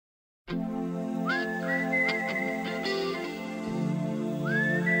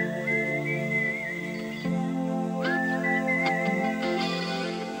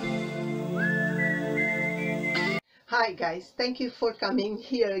Hi guys, thank you for coming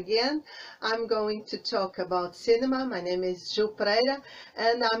here again. I'm going to talk about cinema. My name is Ju Pereira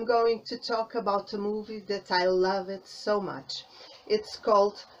and I'm going to talk about a movie that I love it so much. It's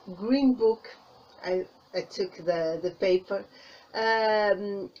called Green Book. I took the paper.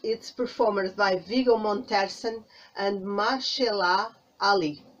 It's performed by Viggo Mortensen and Mahershala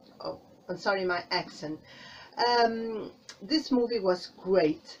Ali. Oh, I'm sorry my accent. This movie was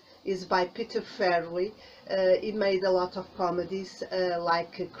great. It's by Peter Farrelly. He made a lot of comedies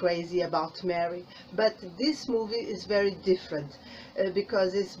like Crazy About Mary, but this movie is very different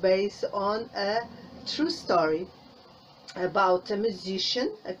because it's based on a true story about a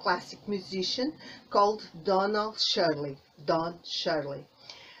musician, a classic musician called Don Shirley.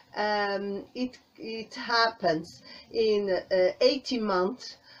 It happens in 80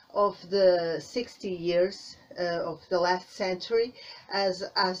 months of the 60 years of the last century. As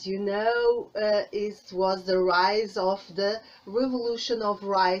you know, it was the rise of the revolution of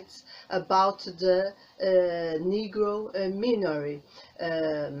rights about the Negro minority.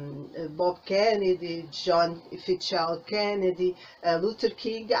 Bob Kennedy, John Fitzgerald Kennedy, Luther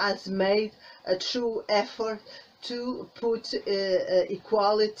King has made a true effort to put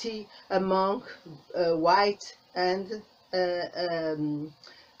equality among white and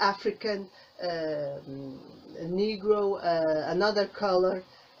African, Negro, another color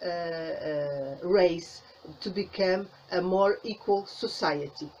race to become a more equal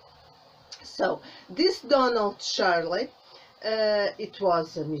society. So this Donald Shirley, it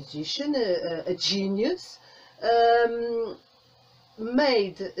was a musician, a genius,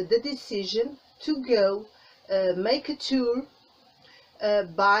 made the decision to go make a tour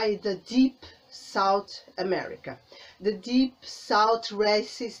by the deep South America, the deep South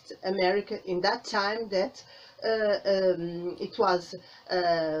racist America in that time that it was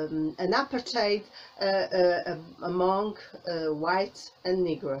an apartheid among whites and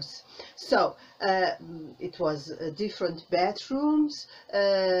Negroes. So it was different bedrooms,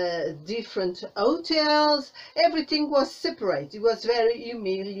 different hotels, everything was separate. It was very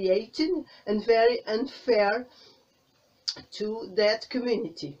humiliating and very unfair to that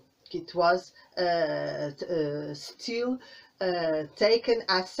community. It was still taken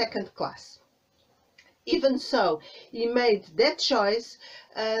as second class. Even so, he made that choice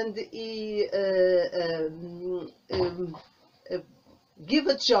and he gave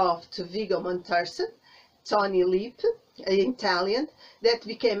a job to Viggo Mortensen, Tony Lip, an Italian, that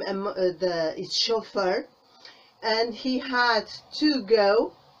became his chauffeur, and he had to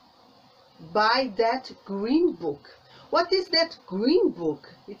go buy that green book. What is that green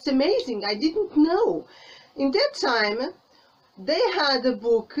book? It's amazing, I didn't know. In that time, they had a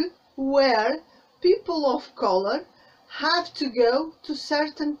book where people of color have to go to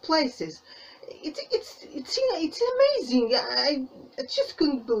certain places. It's amazing. I just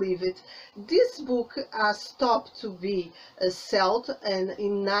couldn't believe it. This book has stopped to be sold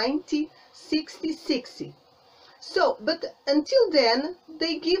in 1966. So, but until then,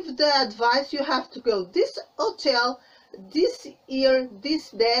 they give the advice: you have to go this hotel, this year, this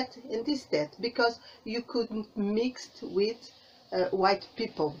that, and this that, because you couldn't mix with white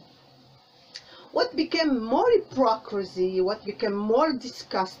people. What became more hypocrisy, what became more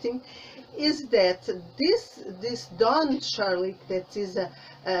disgusting, is that this Don Shirley, that is a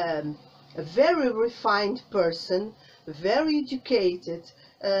very refined person, very educated,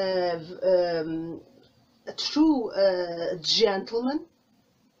 a true gentleman,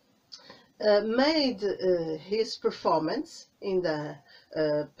 made his performance in the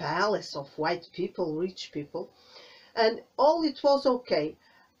palace of white people, rich people, and all it was okay.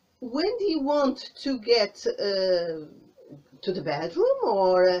 When he wanted to get to the bedroom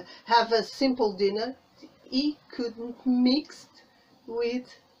or have a simple dinner, he couldn't mix with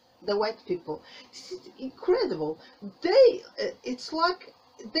the white people. This is incredible. It's like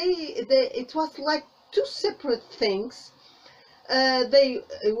it was like two separate things. They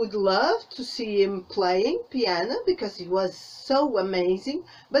would love to see him playing piano because he was so amazing,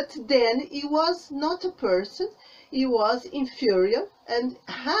 but then he was not a person. He was inferior and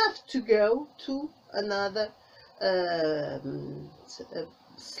have to go to another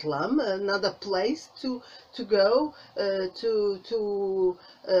slum, another place to go to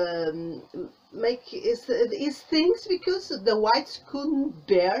make his things, because the whites couldn't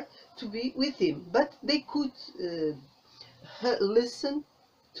bear to be with him, but they could listen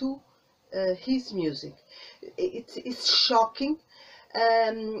to his music. It's shocking,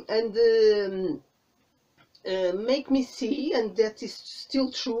 and make me see, and that is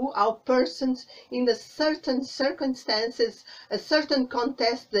still true, how persons in a certain circumstances, a certain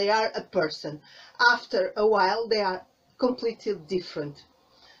context, they are a person. After a while, they are completely different.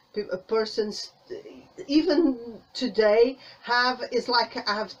 Persons even today have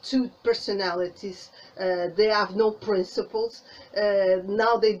two personalities. They have no principles.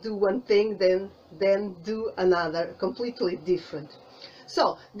 Now they do one thing, then do another, completely different.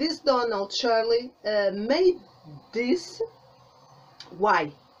 So this Donald Shirley made this.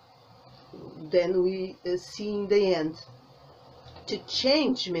 Why? Then we see in the end, to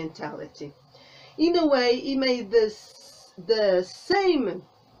change mentality. In a way, he made this the same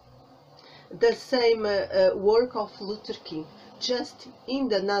work of Luther King, just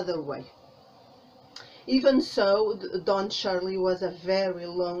in another way. Even so, Don Shirley was a very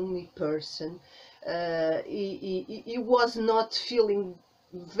lonely person. He was not feeling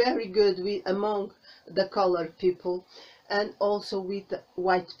very good among the colored people, and also with the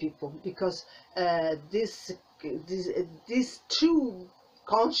white people, because this true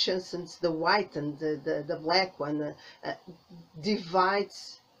conscience, the white and the black one,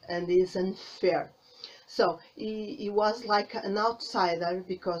 divides and is unfair. So he was like an outsider,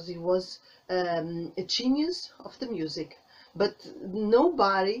 because he was a genius of the music, but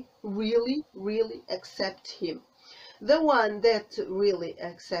nobody really accept him. The one that really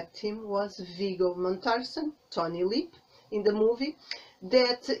accept him was Viggo Mortensen, Tony Lip, in the movie,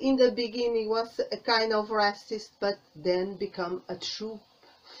 that in the beginning was a kind of racist, but then become a true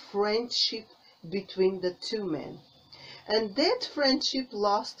friendship between the two men. And that friendship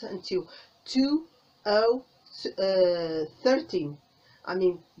lasted until 2013. I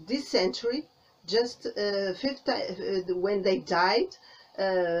mean, this century, just 50, when they died,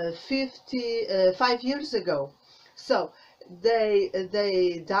 55 years ago. So they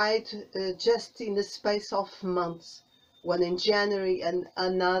died just in the space of months, one in January and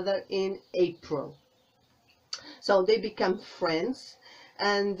another in April. So they become friends,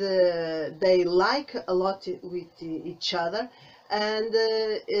 and they like a lot with each other, and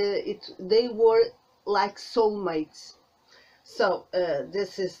they were like soulmates. So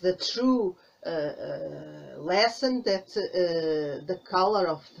this is the true lesson, that the color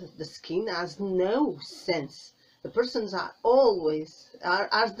of the skin has no sense. The persons are always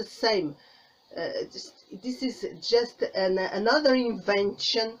are the same. This is just another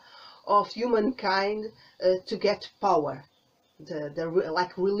invention of humankind to get power.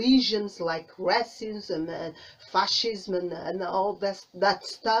 Like religions, like racism and fascism and all that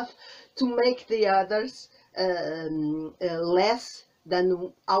stuff, to make the others less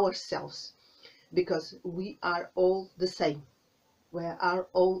than ourselves, because we are all the same. We are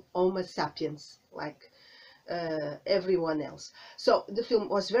all Homo sapiens, like everyone else. So the film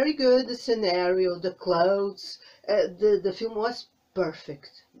was very good. The scenario, the clothes, the film was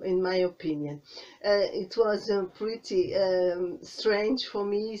perfect, in my opinion. It was pretty strange for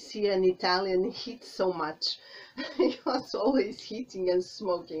me see an Italian hit so much. He was always hitting and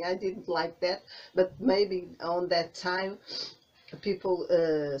smoking. I didn't like that, but maybe on that time people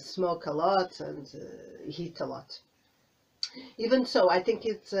smoke a lot and hit a lot. Even so, I think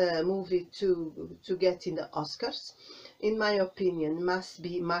it's a movie to get in the Oscars. In my opinion, must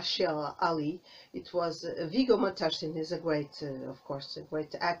be Marshall Ali. It was Viggo Mortensen is a great, of course, a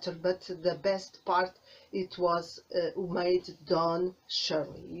great actor, but the best part, it was who made Don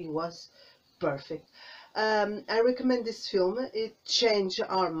Shirley. He was perfect. I recommend this film. It changed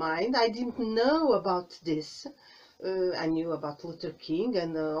our mind. I didn't know about this. I knew about Luther King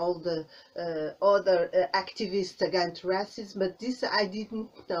and all the other activists against racism, but this I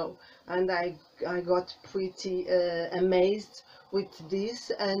didn't know, and I got pretty amazed with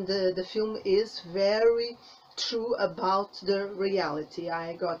this, and the film is very true about the reality.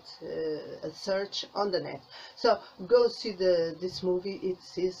 I got a search on the net, so go see this movie. It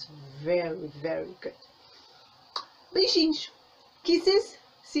is very good. Beijinhos, kisses,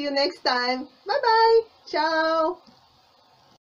 see you next time. Bye bye, ciao.